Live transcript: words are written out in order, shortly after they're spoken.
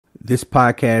This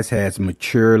podcast has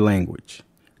mature language,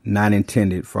 not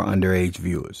intended for underage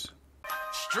viewers.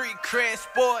 Street cred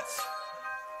sports.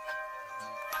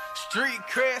 Street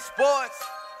cred sports.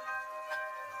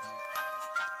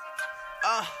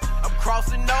 I'm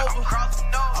crossing over.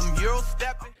 I'm Euro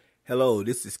stepping. Hello,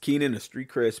 this is Keenan of Street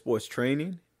Cred Sports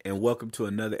Training, and welcome to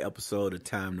another episode of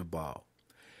Time to Ball.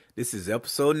 This is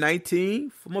episode 19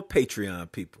 for my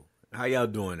Patreon people. How y'all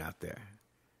doing out there?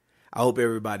 I hope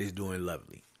everybody's doing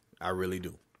lovely. I really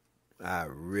do.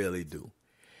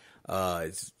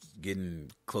 It's getting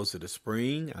closer to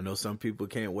spring. I know some people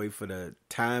can't wait for the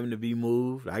time to be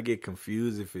moved. I get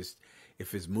confused if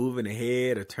it's moving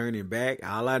ahead or turning back.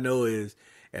 All I know is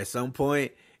at some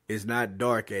point it's not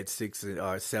dark at 6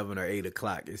 or 7 or 8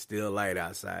 o'clock. It's still light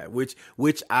outside, which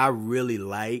I really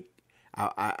like.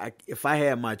 I if I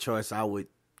had my choice, I would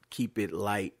keep it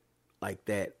light like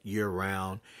that year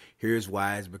round. Here's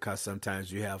why: is because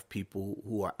sometimes you have people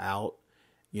who are out,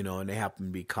 and they happen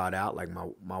to be caught out. Like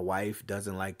my wife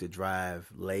doesn't like to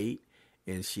drive late,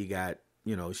 and she got,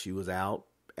 she was out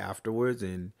afterwards,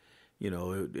 and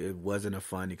it wasn't a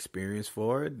fun experience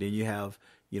for her. Then you have,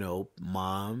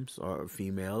 moms or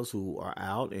females who are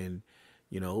out and,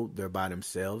 they're by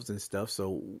themselves and stuff.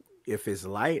 So if it's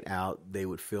light out, they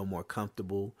would feel more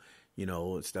comfortable,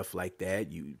 and stuff like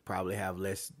that. You probably have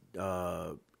less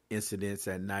incidents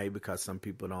at night because some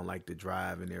people don't like to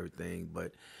drive and everything.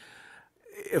 But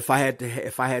if I had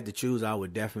to choose, I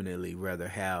would definitely rather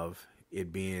have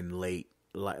it being late,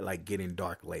 like getting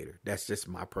dark later. That's just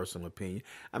my personal opinion.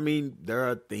 I mean, there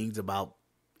are things about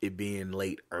it being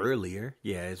late earlier,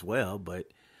 as well. But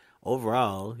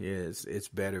overall, it's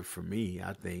better for me,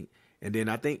 I think. And then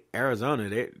I think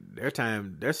Arizona,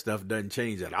 their stuff doesn't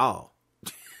change at all.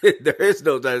 There is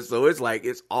no time, so it's like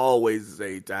it's always the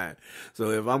same time. So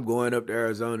if I'm going up to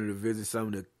Arizona to visit some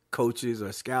of the coaches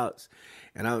or scouts,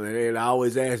 and they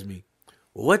always ask me,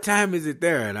 well, what time is it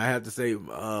there? And I have to say,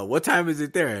 what time is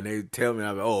it there? And they tell me,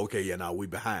 I'm like, oh, okay, we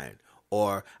behind.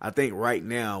 Or I think right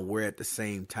now we're at the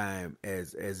same time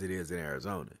as it is in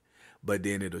Arizona. But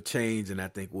then it'll change, and I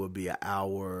think we'll be an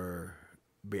hour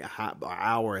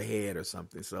ahead or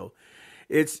something. So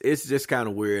it's just kind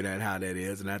of weird at how that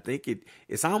is. And I think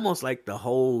it's almost like the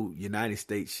whole United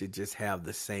States should just have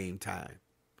the same time,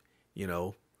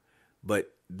 But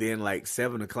then like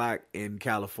 7 o'clock in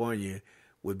California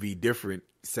would be different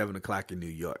 7 o'clock in New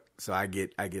York. So I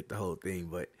get the whole thing.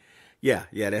 But yeah,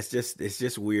 it's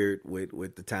just weird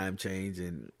with the time change,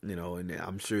 and and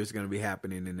I'm sure it's going to be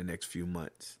happening in the next few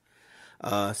months.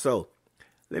 So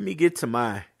let me get to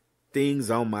my things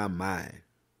on my mind.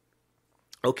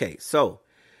 Okay, so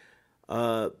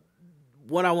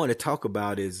what I want to talk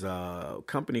about is a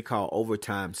company called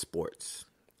Overtime Sports,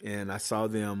 and I saw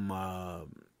them.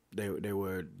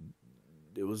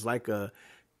 It was like a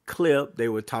clip. They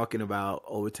were talking about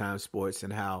Overtime Sports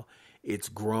and how it's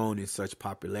grown in such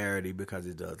popularity because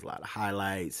it does a lot of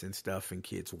highlights and stuff, and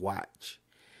kids watch.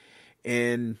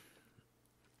 And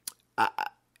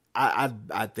I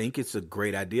think it's a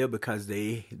great idea because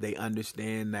they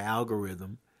understand the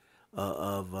algorithm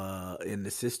in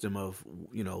the system of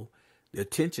the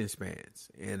attention spans.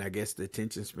 And I guess the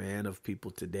attention span of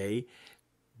people today,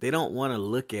 they don't want to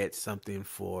look at something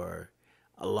for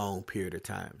a long period of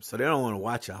time. So they don't want to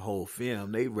watch a whole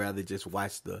film. They'd rather just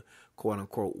watch the quote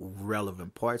unquote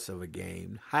relevant parts of a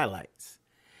game, highlights.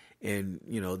 And,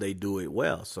 they do it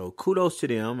well. So kudos to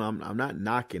them. I'm not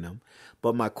knocking them.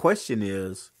 But my question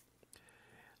is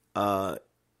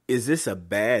this a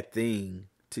bad thing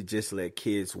to just let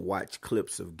kids watch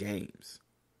clips of games?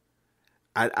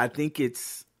 I think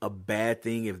it's a bad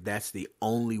thing if that's the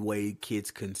only way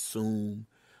kids consume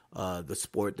the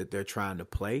sport that they're trying to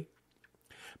play,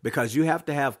 because you have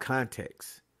to have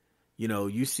context.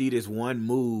 You see this one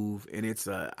move and it's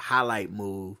a highlight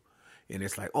move, and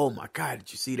it's like, oh my God,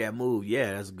 did you see that move?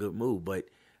 Yeah, that's a good move. But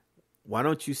why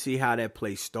don't you see how that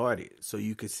play started, so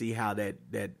you can see how that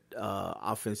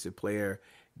offensive player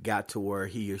got to where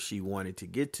he or she wanted to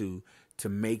get to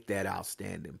make that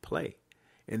outstanding play?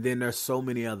 And then there's so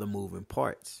many other moving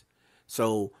parts.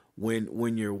 So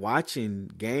when you're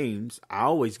watching games, I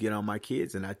always get on my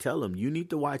kids and I tell them, you need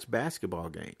to watch basketball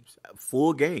games,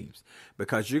 full games,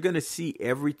 because you're going to see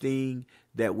everything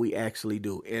that we actually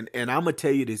do. And I'm going to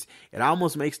tell you this, it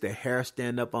almost makes the hair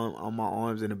stand up on my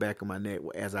arms and the back of my neck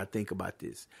as I think about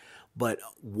this. But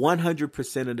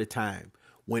 100% of the time,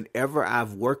 whenever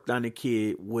I've worked on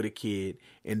with a kid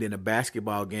and then a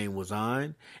basketball game was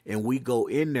on and we go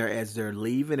in there as they're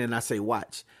leaving and I say,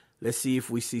 watch, let's see if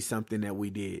we see something that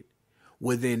we did.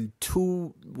 Within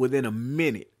a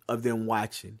minute of them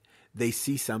watching, they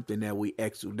see something that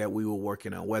we were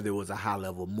working on, whether it was a high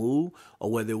level move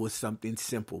or whether it was something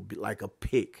simple like a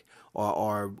pick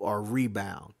or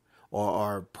rebound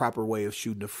or proper way of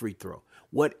shooting a free throw.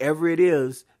 Whatever it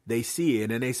is, they see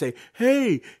it and they say,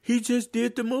 "Hey, he just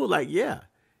did the move." Like, yeah.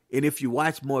 And if you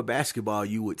watch more basketball,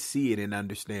 you would see it and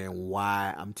understand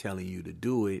why I'm telling you to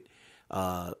do it.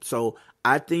 So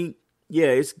I think,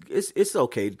 yeah, it's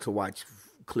okay to watch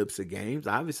clips of games.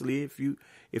 Obviously, if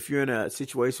you're in a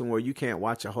situation where you can't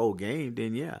watch a whole game,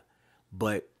 then yeah.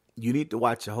 But you need to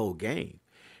watch a whole game.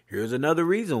 Here's another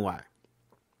reason why.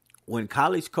 When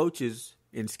college coaches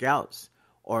and scouts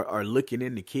are looking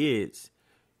into kids,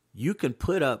 you can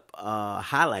put up a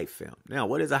highlight film. Now,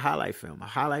 what is a highlight film? A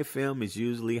highlight film is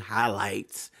usually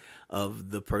highlights of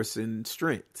the person's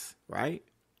strengths, right?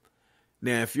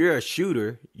 Now, if you're a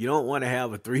shooter, you don't want to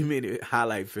have a 3-minute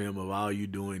highlight film of all you're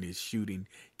doing is shooting,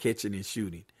 catching and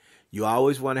shooting. You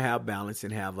always want to have balance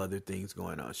and have other things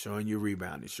going on, showing you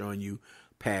rebounding, showing you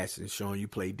passing, showing you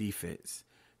play defense,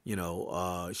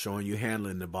 showing you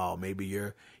handling the ball. Maybe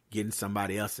you're getting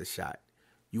somebody else a shot.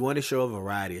 You want to show a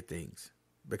variety of things.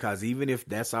 Because even if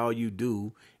that's all you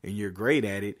do and you're great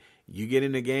at it, you get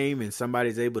in the game and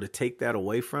somebody's able to take that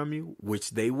away from you, which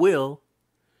they will,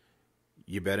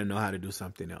 you better know how to do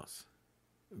something else.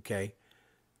 Okay?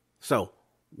 So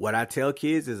what I tell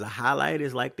kids is a highlight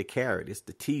is like the carrot. It's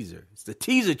the teaser. It's the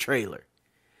teaser trailer.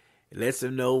 It lets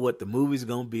them know what the movie's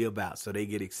going to be about so they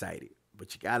get excited.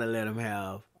 But you got to let them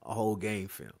have a whole game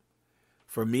film.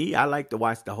 For me, I like to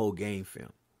watch the whole game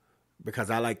film.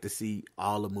 Because I like to see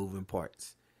all the moving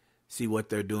parts, see what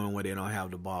they're doing when they don't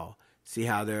have the ball, see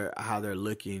how they're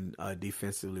looking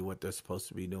defensively, what they're supposed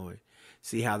to be doing,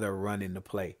 see how they're running the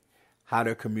play, how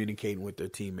they're communicating with their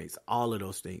teammates. All of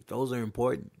those things, those are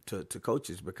important to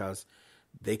coaches because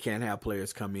they can't have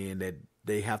players come in that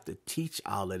they have to teach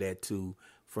all of that to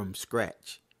from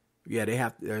scratch.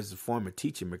 Yeah, there's a form of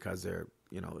teaching because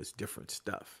it's different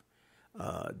stuff.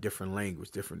 Different language,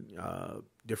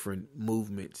 different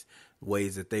movements,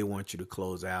 ways that they want you to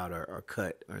close out or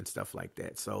cut and stuff like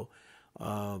that. So,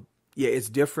 it's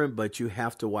different, but you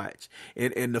have to watch.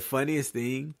 And the funniest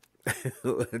thing,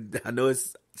 I know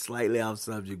it's slightly off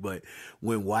subject, but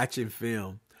when watching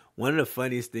film, one of the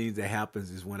funniest things that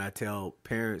happens is when I tell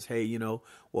parents, "Hey,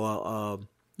 film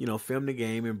the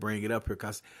game and bring it up here,"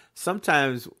 because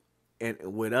sometimes, and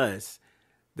with us,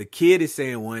 the kid is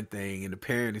saying one thing and the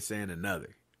parent is saying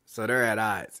another. So they're at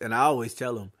odds. And I always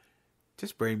tell them,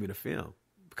 just bring me the film.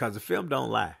 Because the film don't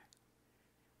lie.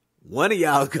 One of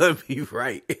y'all going to be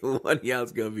right. And one of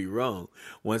y'all's going to be wrong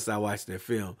once I watch that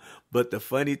film. But the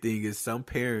funny thing is some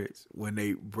parents, when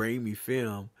they bring me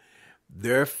film,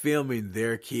 they're filming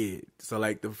their kid. So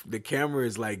like the camera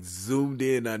is like zoomed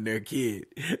in on their kid.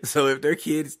 So if their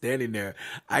kid's standing there,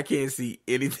 I can't see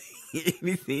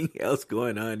anything else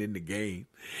going on in the game.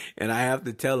 And I have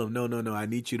to tell them, no, I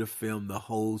need you to film the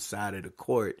whole side of the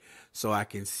court so I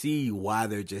can see why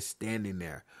they're just standing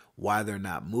there, why they're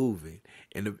not moving.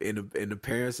 And the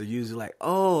parents are usually like,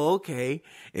 "Oh, okay."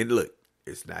 And look,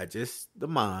 it's not just the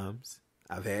moms.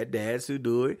 I've had dads who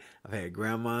do it. I've had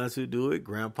grandmas who do it,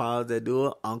 grandpas that do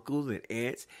it, uncles and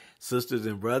aunts, sisters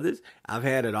and brothers. I've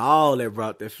had it all that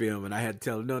brought their film, and I had to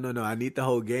tell them, no, I need the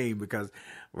whole game because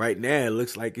right now it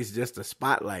looks like it's just a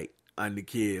spotlight on the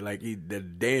kid, like they're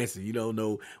dancing. You don't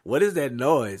know, what is that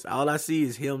noise? All I see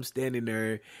is him standing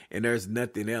there, and there's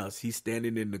nothing else. He's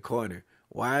standing in the corner.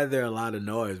 Why are there a lot of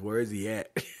noise? Where is he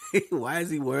at? Why is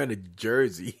he wearing a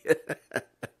jersey?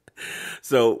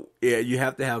 So, yeah, you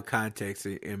have to have context,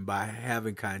 and by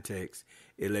having context,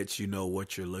 it lets you know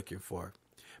what you're looking for.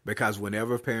 Because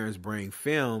whenever parents bring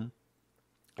film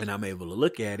and I'm able to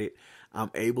look at it,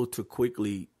 I'm able to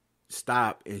quickly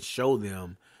stop and show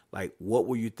them, like, what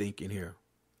were you thinking here?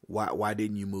 Why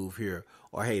didn't you move here?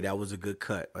 Or, hey, that was a good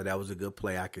cut, or that was a good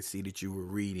play. I could see that you were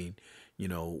reading,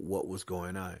 what was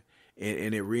going on.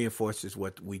 And it reinforces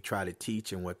what we try to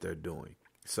teach and what they're doing.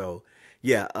 So,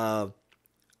 yeah,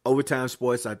 Overtime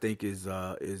Sports, I think, is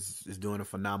doing a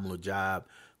phenomenal job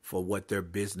for what their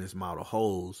business model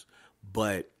holds.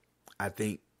 But I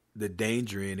think the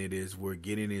danger in it is we're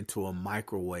getting into a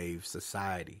microwave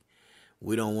society.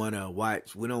 We don't want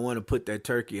to put that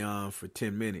turkey on for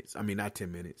 10 minutes. I mean, not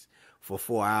 10 minutes, for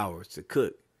 4 hours to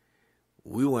cook.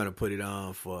 We want to put it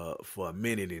on for a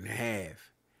minute and a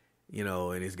half,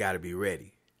 and it's got to be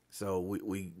ready. So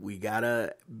we got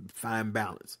to find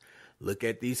balance. Look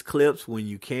at these clips when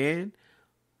you can,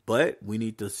 but we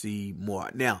need to see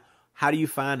more. Now, how do you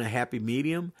find a happy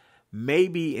medium?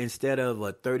 Maybe instead of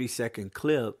a 30-second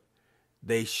clip,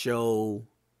 they show,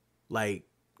 like,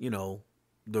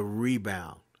 the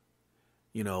rebound,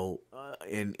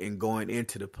 in going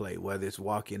into the play, whether it's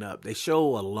walking up. They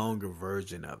show a longer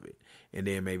version of it and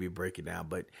then maybe break it down.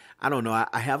 But I don't know.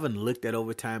 I haven't looked at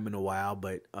overtime in a while,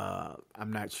 but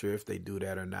I'm not sure if they do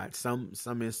that or not. Some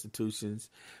institutions,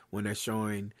 when they're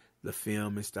showing the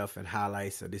film and stuff and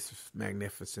highlights of this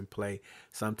magnificent play,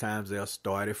 sometimes they'll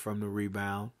start it from the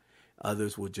rebound.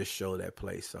 Others will just show that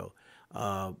play. So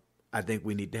I think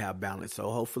we need to have balance. So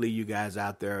hopefully you guys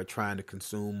out there are trying to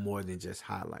consume more than just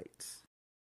highlights.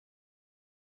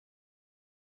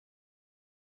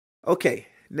 Okay,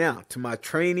 now to my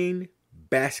training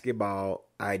basketball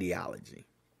ideology.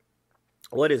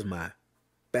 What is my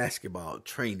basketball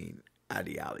training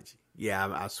ideology? Yeah,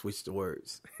 I switched the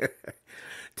words.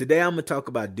 Today I'm going to talk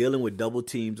about dealing with double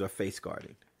teams or face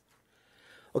guarding.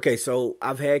 Okay, so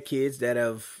I've had kids that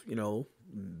have,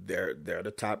 they're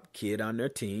the top kid on their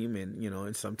team, and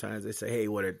and sometimes they say, hey,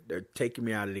 they're taking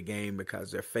me out of the game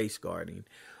because they're face guarding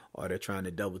or they're trying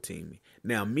to double team me.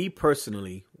 Now, me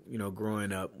personally,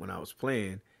 growing up when I was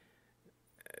playing,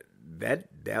 that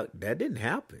didn't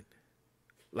happen.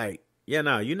 Like, you're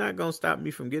not gonna stop me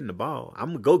from getting the ball. I'm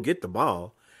gonna go get the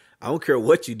ball. I don't care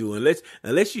what you do,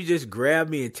 unless you just grab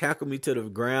me and tackle me to the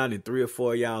ground and 3 or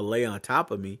 4 of y'all lay on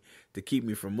top of me to keep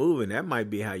me from moving. That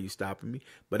might be how you stopping me.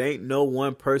 But ain't no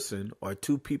one person or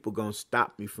 2 people gonna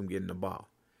stop me from getting the ball.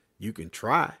 You can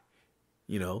try,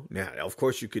 Now, of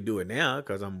course, you could do it now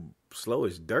because I'm slow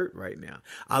as dirt right now.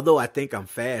 Although I think I'm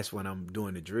fast when I'm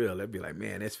doing the drill. They'd be like,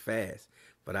 man, that's fast.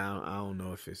 But I don't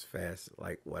know if it's fast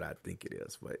like what I think it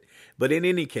is. But in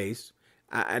any case,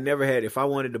 I never had, if I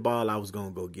wanted the ball, I was going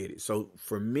to go get it. So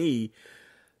for me,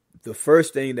 the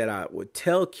first thing that I would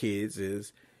tell kids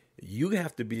is you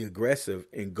have to be aggressive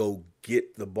and go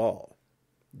get the ball.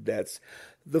 That's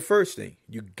the first thing.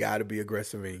 You got to be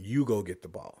aggressive and you go get the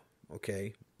ball.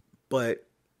 Okay. But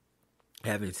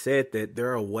having said that,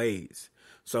 there are ways.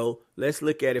 So let's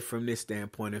look at it from this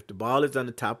standpoint. If the ball is on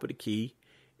the top of the key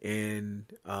and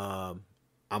I'm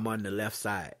on the left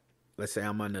side, let's say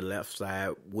I'm on the left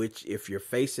side, which if you're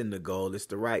facing the goal, it's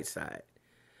the right side.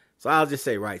 So I'll just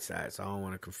say right side, so I don't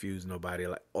want to confuse nobody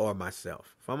or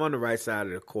myself. If I'm on the right side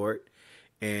of the court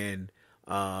and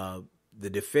the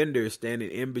defender is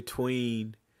standing in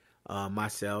between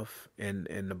myself and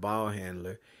the ball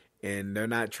handler, and they're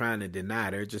not trying to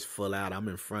deny, they're just full out, I'm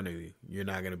in front of you, you're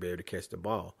not going to be able to catch the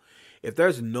ball. If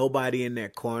there's nobody in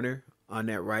that corner on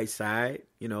that right side,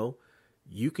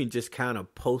 you can just kind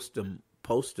of post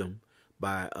them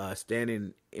by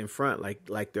standing in front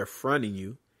like they're fronting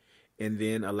you, and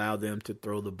then allow them to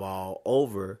throw the ball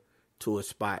over to a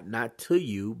spot, not to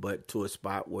you, but to a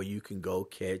spot where you can go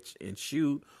catch and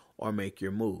shoot or make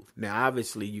your move. Now,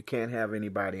 obviously, you can't have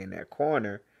anybody in that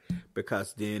corner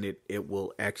because then it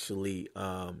will actually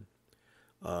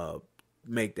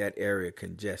make that area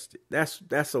congested.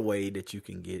 That's a way that you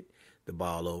can get the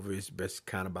ball over. It's best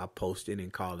kind of by posting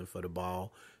and calling for the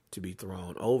ball to be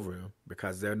thrown over them,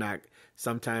 because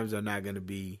sometimes they're not going to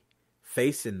be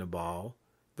facing the ball.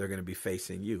 They're going to be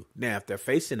facing you. Now, if they're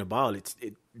facing the ball,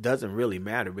 it doesn't really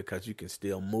matter because you can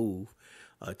still move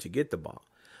to get the ball.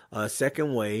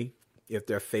 Second way, if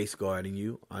they're face guarding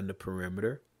you on the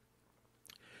perimeter,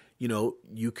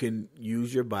 you can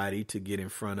use your body to get in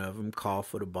front of them, call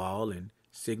for the ball, and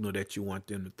signal that you want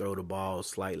them to throw the ball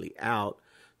slightly out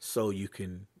so you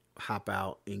can hop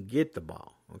out and get the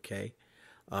ball, okay?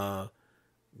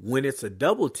 When it's a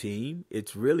double team,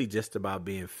 it's really just about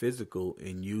being physical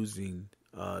and using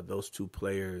those 2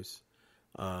 players'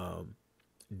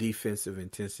 defensive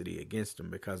intensity against them,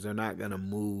 because they're not going to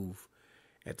move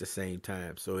at the same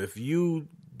time. So if you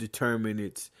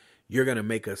determine you're going to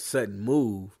make a sudden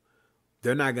move,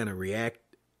 they're not going to react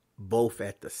both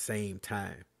at the same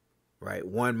time, right?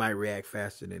 One might react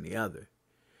faster than the other.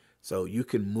 So you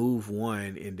can move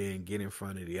one and then get in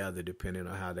front of the other depending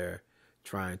on how they're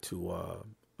trying to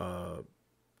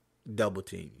double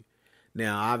team you.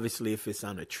 Now, obviously, if it's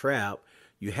on a trap,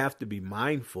 you have to be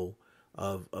mindful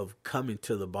of coming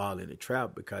to the ball in the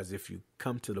trap, because if you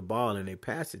come to the ball and they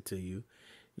pass it to you,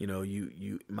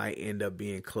 you might end up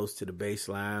being close to the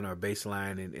baseline or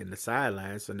baseline in the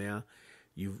sideline. So now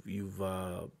you've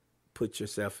put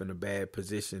yourself in a bad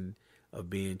position of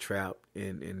being trapped,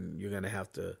 and you're going to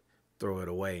have to throw it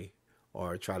away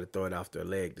or try to throw it off their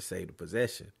leg to save the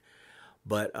possession.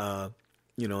 But,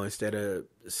 instead of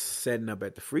setting up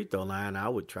at the free throw line, I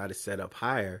would try to set up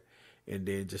higher and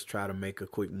then just try to make a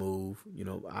quick move.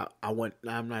 I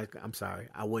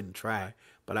wouldn't try,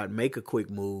 but I'd make a quick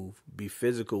move, be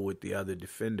physical with the other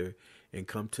defender, and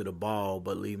come to the ball,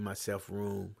 but leave myself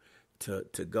room to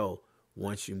go.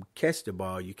 Once you catch the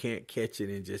ball, you can't catch it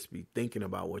and just be thinking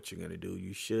about what you're going to do.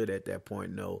 You should, at that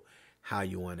point, know how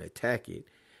you want to attack it,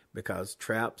 because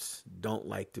traps don't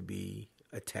like to be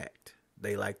attacked.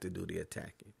 They like to do the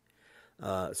attacking.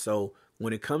 So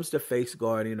when it comes to face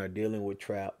guarding or dealing with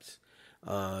traps,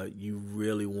 you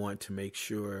really want to make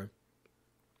sure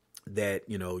that,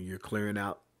 you're clearing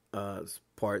out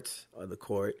parts of the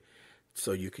court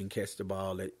so you can catch the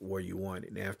ball where you want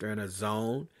it. Now, if they're in a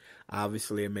zone,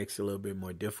 obviously it makes it a little bit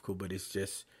more difficult, but it's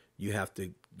just you have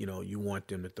to, you want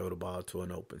them to throw the ball to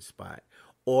an open spot.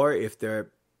 Or if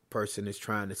their person is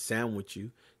trying to sandwich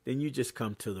you, then you just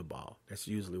come to the ball. That's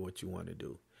usually what you want to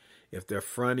do. If they're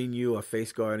fronting you or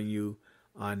face guarding you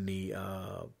on the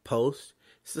post,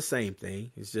 it's the same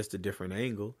thing. It's just a different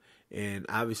angle. And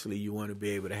obviously you want to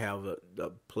be able to have a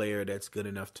player that's good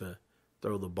enough to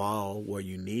throw the ball where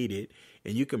you need it.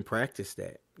 And you can practice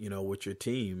that, with your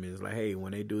team. It's like, hey,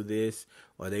 when they do this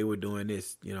or they were doing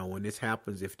this, when this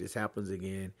happens, if this happens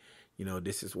again,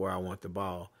 this is where I want the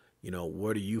ball.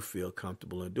 Where do you feel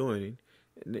comfortable in doing it?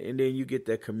 And then you get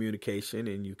that communication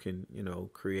and you can,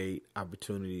 create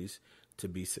opportunities to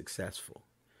be successful.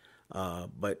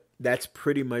 But that's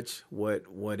pretty much what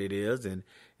it is. And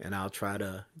I'll try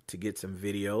to get some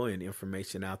video and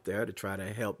information out there to try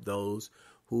to help those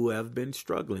who have been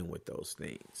struggling with those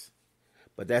things.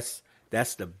 But that's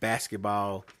the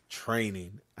basketball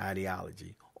training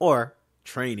ideology, or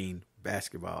training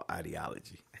basketball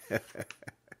ideology.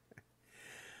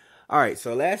 All right.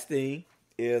 So last thing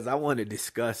is I want to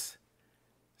discuss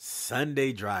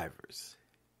Sunday drivers.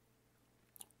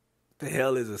 What the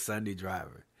hell is a Sunday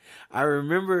driver? I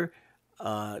remember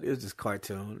it was this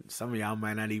cartoon. Some of y'all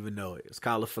might not even know it. It's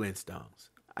called The Flintstones.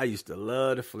 I used to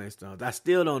love The Flintstones. I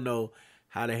still don't know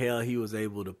how the hell he was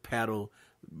able to paddle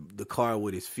the car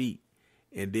with his feet.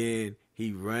 And then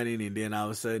he running, and then all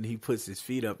of a sudden he puts his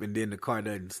feet up, and then the car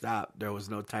doesn't stop. There was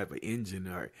no type of engine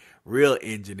or real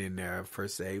engine in there per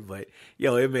se, but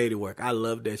it made it work. I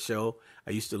loved that show.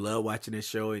 I used to love watching that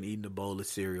show and eating a bowl of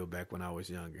cereal back when I was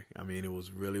younger. I mean, it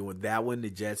was really that one,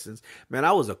 the Jetsons. Man,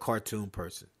 I was a cartoon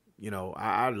person.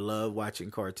 I love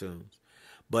watching cartoons.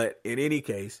 But in any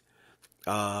case,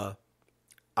 I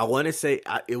want to say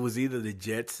it was either the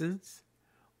Jetsons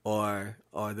or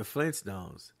the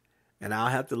Flintstones. And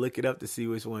I'll have to look it up to see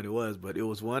which one it was, but it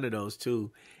was one of those two.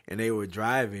 And they were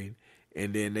driving,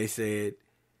 and then they said,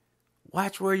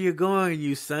 "Watch where you're going,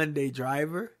 you Sunday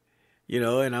driver."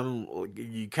 And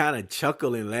you kind of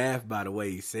chuckle and laugh by the way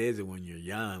he says it when you're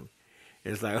young.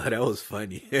 It's like, oh, that was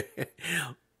funny.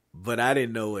 But I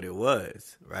didn't know what it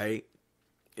was, right?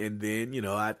 And then,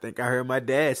 I think I heard my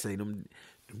dad say, them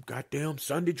goddamn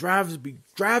Sunday drivers be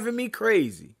driving me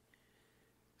crazy.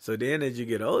 So then as you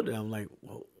get older, I'm like,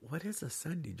 well, what is a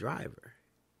Sunday driver?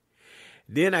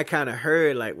 Then I kind of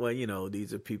heard like, well,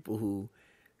 these are people who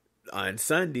on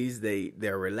Sundays,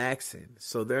 they're relaxing.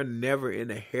 So they're never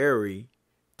in a hurry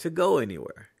to go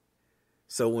anywhere.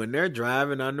 So when they're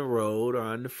driving on the road or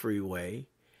on the freeway,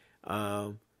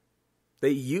 they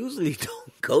usually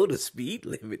don't go the speed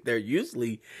limit. They're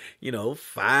usually,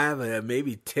 5 or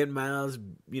maybe 10 miles,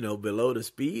 below the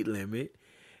speed limit.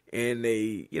 And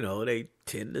they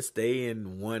tend to stay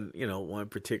in one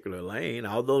particular lane.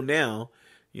 Although now,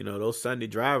 those Sunday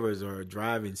drivers are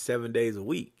driving 7 days a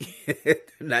week,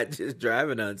 not just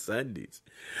driving on Sundays.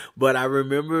 But I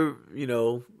remember,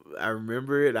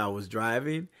 it. I was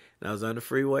driving and I was on the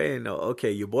freeway, and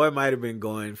okay, your boy might have been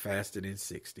going faster than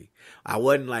 60. I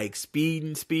wasn't like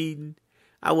speeding.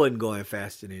 I wasn't going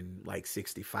faster than like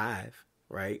 65,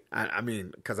 right? I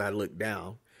mean, because I looked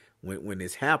down when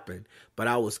this happened, but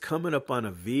I was coming up on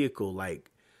a vehicle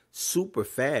like super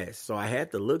fast. So I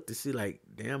had to look to see like,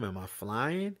 damn, am I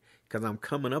flying? Because I'm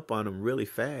coming up on them really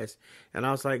fast. And I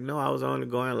was like, no, I was only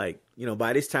going like,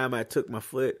 by this time I took my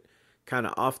foot kind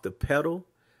of off the pedal,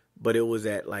 but it was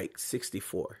at like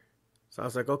 64. So I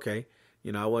was like, okay,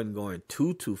 I wasn't going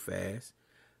too fast,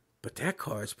 but that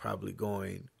car is probably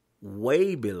going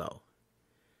way below,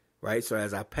 right? So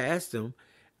as I passed him,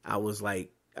 I was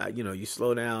like, you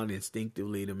slow down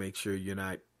instinctively to make sure you're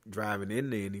not driving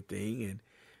into anything. And,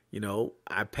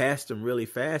 I passed him really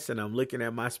fast, and I'm looking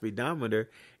at my speedometer,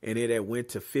 and it had went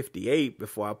to 58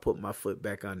 before I put my foot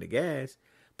back on the gas.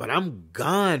 But I'm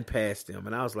gone past them.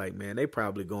 And I was like, man, they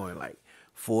probably going like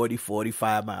 40,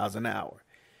 45 miles an hour.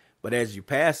 But as you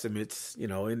pass them, it's,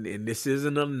 and this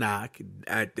isn't a knock.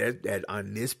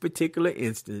 On this particular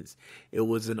instance, it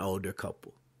was an older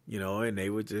couple, and they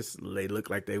looked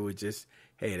like they were just,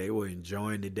 hey, they were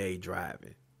enjoying the day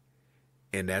driving.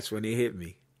 And that's when it hit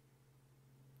me.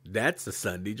 That's a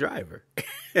Sunday driver.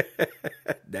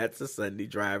 That's a Sunday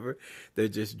driver. They're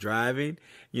just driving,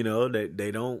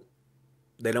 they don't,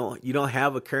 you don't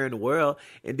have a care in the world.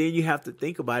 And then you have to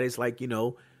think about it. It's like,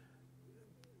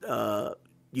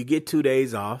 you get 2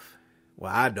 days off.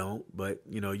 Well, I don't, but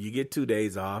you get 2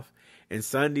 days off, and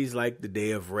Sunday's like the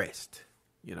day of rest,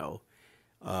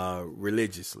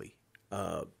 religiously.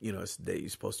 It's the day you're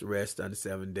supposed to rest on the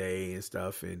 7th day and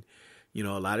stuff. And,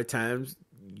 a lot of times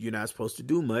you're not supposed to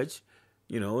do much,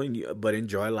 but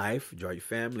enjoy life, enjoy your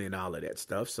family and all of that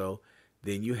stuff. So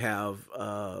then you have,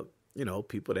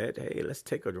 people that, hey, let's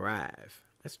take a drive.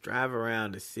 Let's drive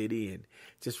around the city and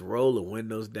just roll the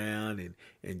windows down and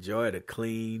enjoy the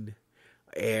clean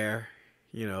air,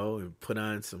 and put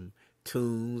on some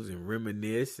tunes and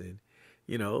reminisce. And,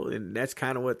 and that's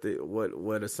kind of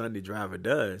what a Sunday driver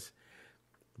does.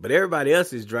 But everybody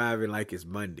else is driving like it's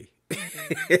Monday.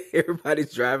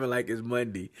 Everybody's driving like it's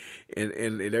Monday,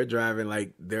 and they're driving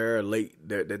like they're late.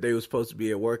 That they were supposed to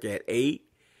be at work at 8,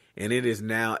 and it is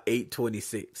now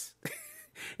 8:26.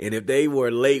 And if they were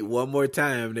late one more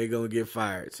time, they're gonna get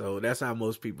fired. So that's how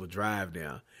most people drive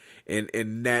now,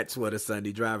 and that's what a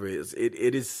Sunday driver is.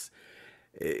 It's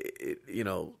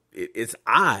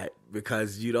odd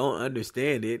because you don't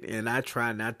understand it, and I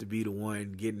try not to be the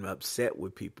one getting upset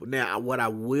with people. Now, what I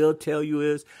will tell you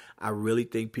is I really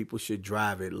think people should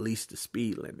drive at least the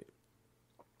speed limit.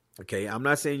 Okay, I'm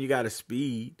not saying you got to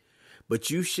speed, but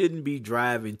you shouldn't be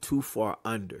driving too far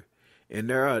under. And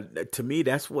to me,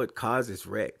 that's what causes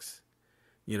wrecks.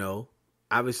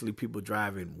 Obviously people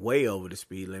driving way over the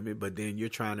speed limit, but then you're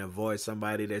trying to avoid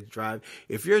somebody that's driving.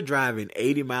 If you're driving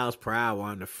 80 miles per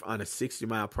hour on a 60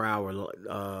 mile per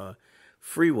hour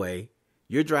freeway,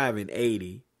 you're driving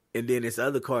 80, and then this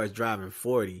other car is driving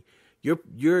 40.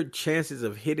 Your chances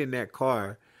of hitting that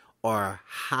car are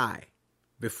high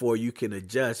before you can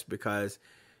adjust because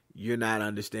you're not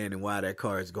understanding why that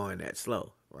car is going that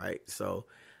slow, right? So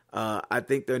I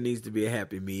think there needs to be a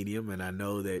happy medium, and I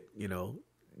know that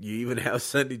you even have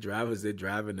Sunday drivers that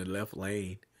drive in the left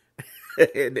lane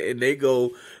and they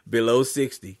go below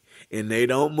 60 and they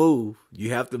don't move. You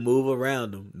have to move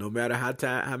around them. No matter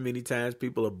how many times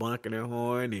people are bonking their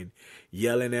horn and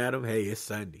yelling at them. Hey, it's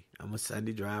Sunday. I'm a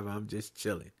Sunday driver. I'm just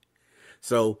chilling.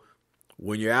 So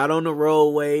when you're out on the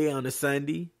roadway on a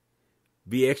Sunday,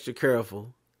 be extra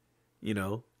careful,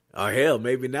 or hell,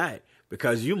 maybe not.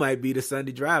 Because you might be the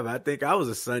Sunday driver. I think I was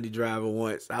a Sunday driver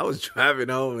once. I was driving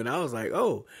home and I was like,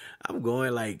 oh, I'm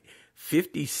going like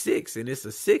 56 and it's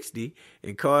a 60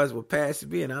 and cars were passing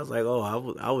me. And I was like,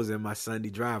 oh, I was in my Sunday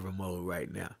driver mode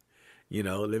right now.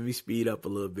 Let me speed up a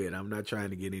little bit. I'm not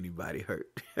trying to get anybody hurt.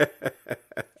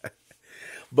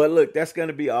 But look, that's going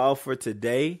to be all for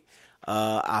today.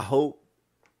 I hope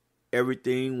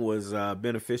everything was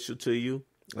beneficial to you.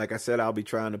 Like I said, I'll be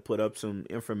trying to put up some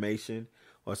information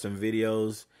or some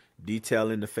videos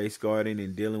detailing the face guarding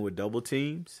and dealing with double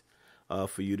teams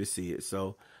for you to see it.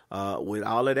 So with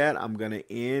all of that, I'm going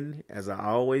to end as I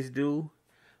always do.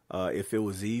 If it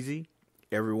was easy,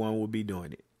 everyone would be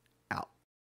doing it. Out.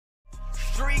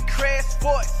 Street cred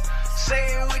sports,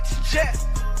 say it with your chest.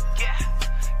 Yeah.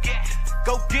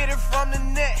 Go get it from the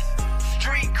net.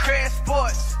 Street cred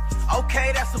sports.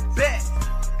 Okay, that's a